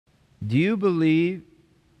Do you believe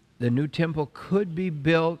the new temple could be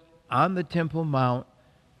built on the Temple Mount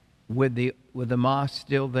with the mosque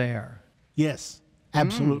still there? Yes,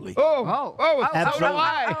 absolutely. Absolutely.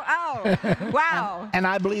 Wow. And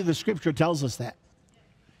I believe the scripture tells us that.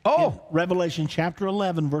 Oh, In Revelation chapter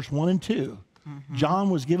 11, verse 1 and 2, John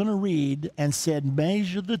was given a reed and said,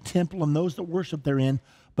 measure the temple and those that worship therein,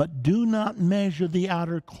 but do not measure the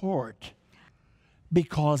outer court,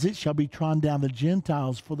 because it shall be trodden down the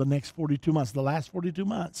Gentiles for the next 42 months, the last 42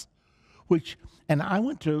 months. And I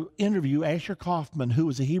went to interview Asher Kaufman, who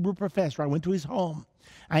was a Hebrew professor. I went to his home.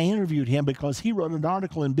 I interviewed him because he wrote an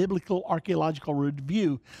article in Biblical Archaeological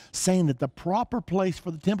Review saying that the proper place for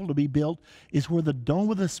the temple to be built is where the Dome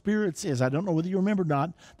of the Spirits is. I don't know whether you remember or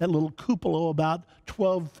not, that little cupola about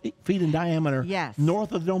 12 feet in diameter, yes,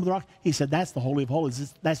 north of the Dome of the Rock. He said that's the Holy of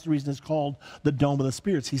Holies. That's the reason it's called the Dome of the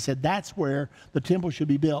Spirits. He said that's where the temple should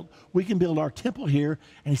be built. We can build our temple here.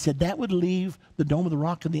 And he said that would leave the Dome of the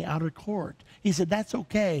Rock in the outer court. He said that's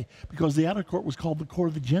okay because the outer court was called the court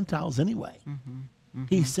of the Gentiles anyway.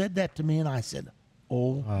 He said that to me, and I said,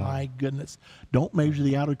 oh, my goodness. Don't measure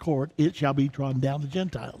the outer court. It shall be trodden down the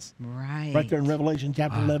Gentiles. Right. Right there in Revelation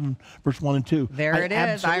chapter 11, verse 1 and 2. There it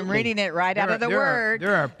is. I'm reading it right out of the Word.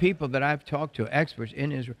 There are people that I've talked to, experts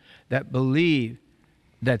in Israel, that believe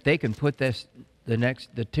that they can put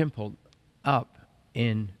the temple up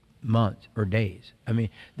in months or days. I mean,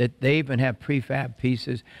 that they even have prefab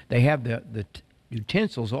pieces. They have the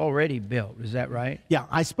utensils already built. Is that right? Yeah,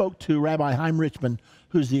 I spoke to Rabbi Chaim Richman,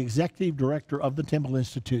 who's the executive director of the Temple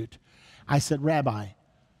Institute. I said, Rabbi,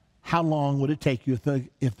 how long would it take you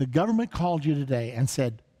if the government called you today and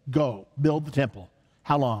said, go, build the temple?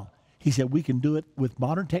 How long? He said, we can do it with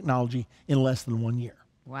modern technology in less than 1 year.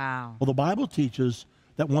 Wow. Well, the Bible teaches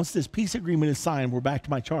that once this peace agreement is signed, we're back to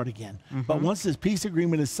my chart again, but once this peace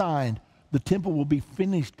agreement is signed, the temple will be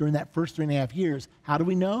finished during that first 3.5 years. How do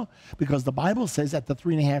we know? Because the Bible says at the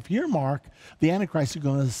 3.5 year mark, the Antichrist is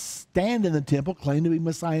going to stand in the temple, claim to be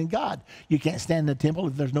Messiah and God. You can't stand in the temple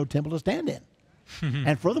if there's no temple to stand in.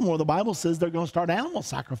 And furthermore, the Bible says they're going to start animal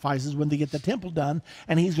sacrifices when they get the temple done,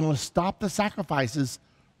 and he's going to stop the sacrifices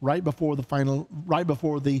right before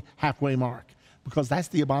the halfway mark. Because that's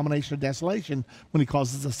the abomination of desolation, when he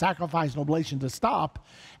causes the sacrifice and oblation to stop,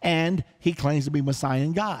 and he claims to be Messiah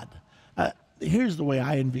and God. Here's the way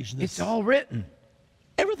I envision this. It's all written.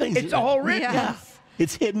 It's all written. Yes. Yeah.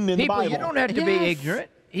 It's hidden in the Bible. You don't have to be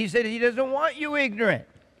ignorant. He said he doesn't want you ignorant.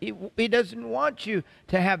 He doesn't want you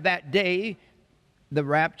to have that day, the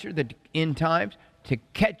rapture, the end times, to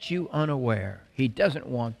catch you unaware. He doesn't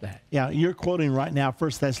want that. Yeah, you're quoting right now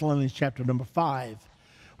 1 Thessalonians chapter number 5,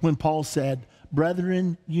 when Paul said,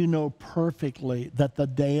 brethren, you know perfectly that the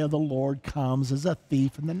day of the Lord comes as a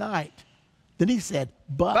thief in the night. Then he said,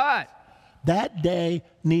 but that day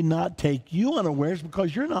need not take you unawares,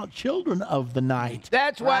 because you're not children of the night.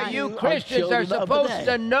 That's why you Christians are supposed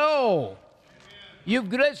to know.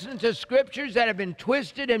 You've listened to scriptures that have been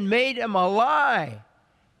twisted and made them a lie.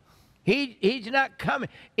 He's not coming.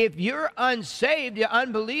 If you're unsaved, you're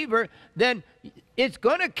unbeliever, then it's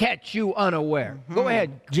going to catch you unaware. Go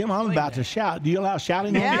ahead. Jim, I'm about to shout. Do you allow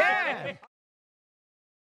shouting? Yes.